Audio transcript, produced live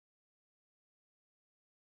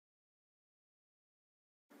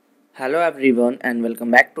Hello everyone and welcome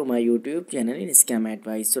back to my YouTube channel in Scam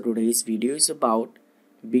Advice. So today's video is about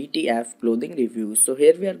Btf Clothing Reviews. So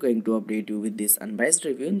here we are going to update you with this unbiased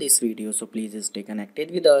review in this video. So please stay connected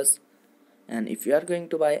with us. And if you are going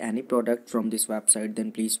to buy any product from this website,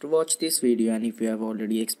 then please to watch this video. And if you have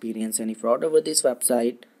already experienced any fraud over this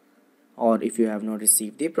website, or if you have not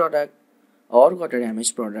received the product or got a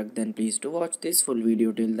damaged product, then please to watch this full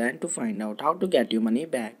video till then to find out how to get your money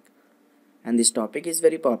back. And this topic is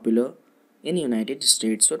very popular in United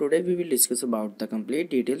States. So today we will discuss about the complete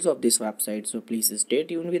details of this website. So please stay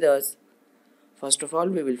tuned with us. First of all,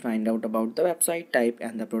 we will find out about the website type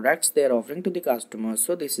and the products they are offering to the customers.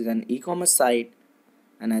 So this is an e-commerce site,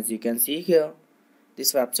 and as you can see here,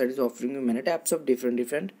 this website is offering you many types of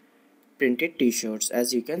different printed t-shirts,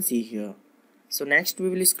 as you can see here. So next we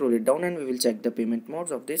will scroll it down and we will check the payment modes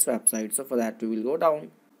of this website. So for that we will go down.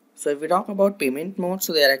 So if we talk about payment modes,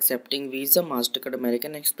 so they are accepting Visa, MasterCard,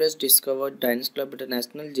 American Express, Discover, Diners Club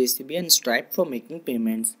International, JCB and Stripe for making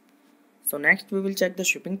payments. So next we will check the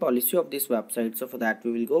shipping policy of this website. So for that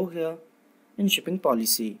we will go here in shipping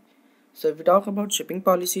policy. So if we talk about shipping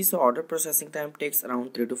policy, so order processing time takes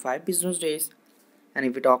around 3 to 5 business days. And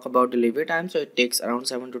if we talk about delivery time, so it takes around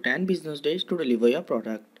 7 to 10 business days to deliver your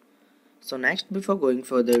product. So next, before going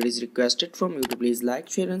further, it is requested from you to please like,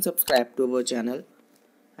 share and subscribe to our channel.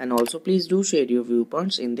 And also please do share your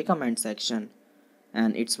viewpoints in the comment section.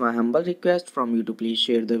 And it's my humble request from you to please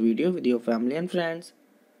share the video with your family and friends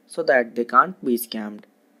so that they can't be scammed.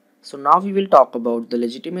 So now we will talk about the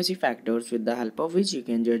legitimacy factors with the help of which you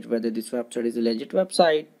can judge whether this website is a legit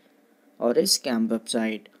website or a scam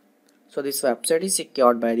website. So this website is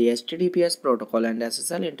secured by the HTTPS protocol and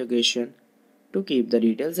SSL integration to keep the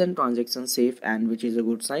details and transactions safe, and which is a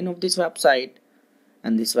good sign of this website.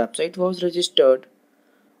 And this website was registered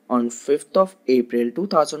on 5th of April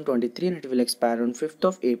 2023 and it will expire on 5th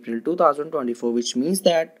of April 2024, which means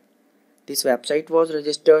that this website was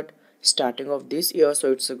registered starting of this year.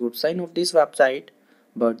 So it's a good sign of this website,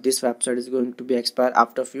 but this website is going to be expired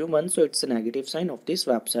after a few months, so it's a negative sign of this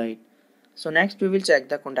website. So next we will check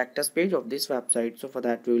the contact us page of this website. So for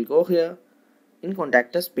that we will go here in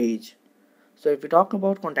contact us page. So if we talk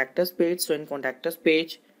about contact us page, so in contact us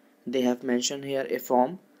page they have mentioned here a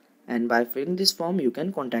form, and by filling this form you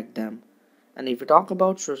can contact them. And if we talk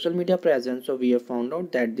about social media presence, so we have found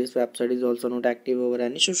out that this website is also not active over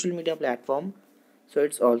any social media platform, so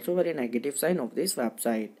it's also very negative sign of this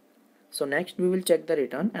website. So next we will check the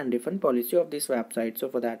return and refund policy of this website. So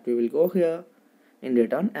for that we will go here in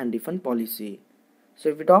return and refund policy. So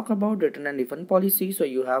if we talk about return and refund policy, so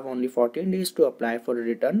you have only 14 days to apply for a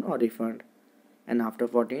return or refund, and after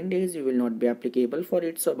 14 days you will not be applicable for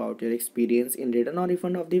it. So about your experience in return or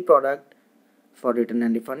refund of the product. For return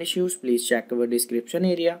and refund issues, please check our description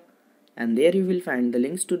area, and there you will find the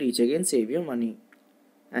links to reach again save your money.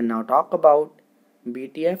 And now talk about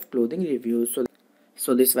Btf Clothing Reviews.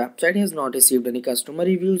 So this website has not received any customer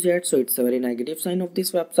reviews yet, so it's a very negative sign of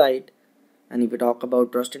this website. And if we talk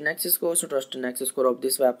about trust index score, so trust index score of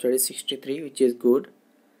this website is 63, which is good.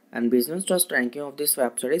 And business trust ranking of this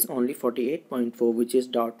website is only 48.4, which is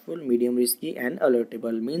doubtful, medium risky and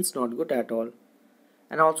alertable, means not good at all.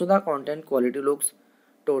 And also the content quality looks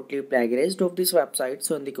totally plagiarized of this website.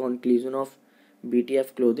 So in the conclusion of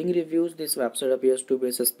Btf Clothing Reviews, this website appears to be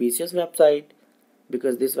a suspicious website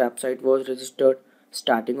because this website was registered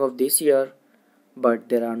starting of this year, but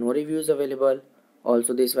there are no reviews available.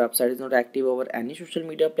 Also this website is not active over any social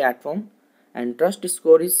media platform, and trust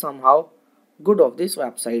score is somehow good of this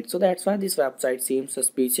website. So that's why this website seems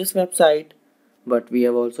suspicious website, but we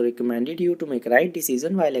have also recommended you to make right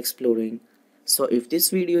decision while exploring. So if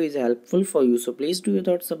this video is helpful for you, so please do your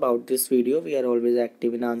thoughts about this video. We are always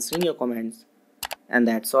active in answering your comments. And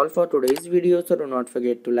that's all for today's video. So do not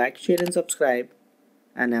forget to like, share and subscribe.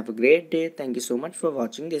 And have a great day. Thank you so much for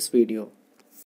watching this video.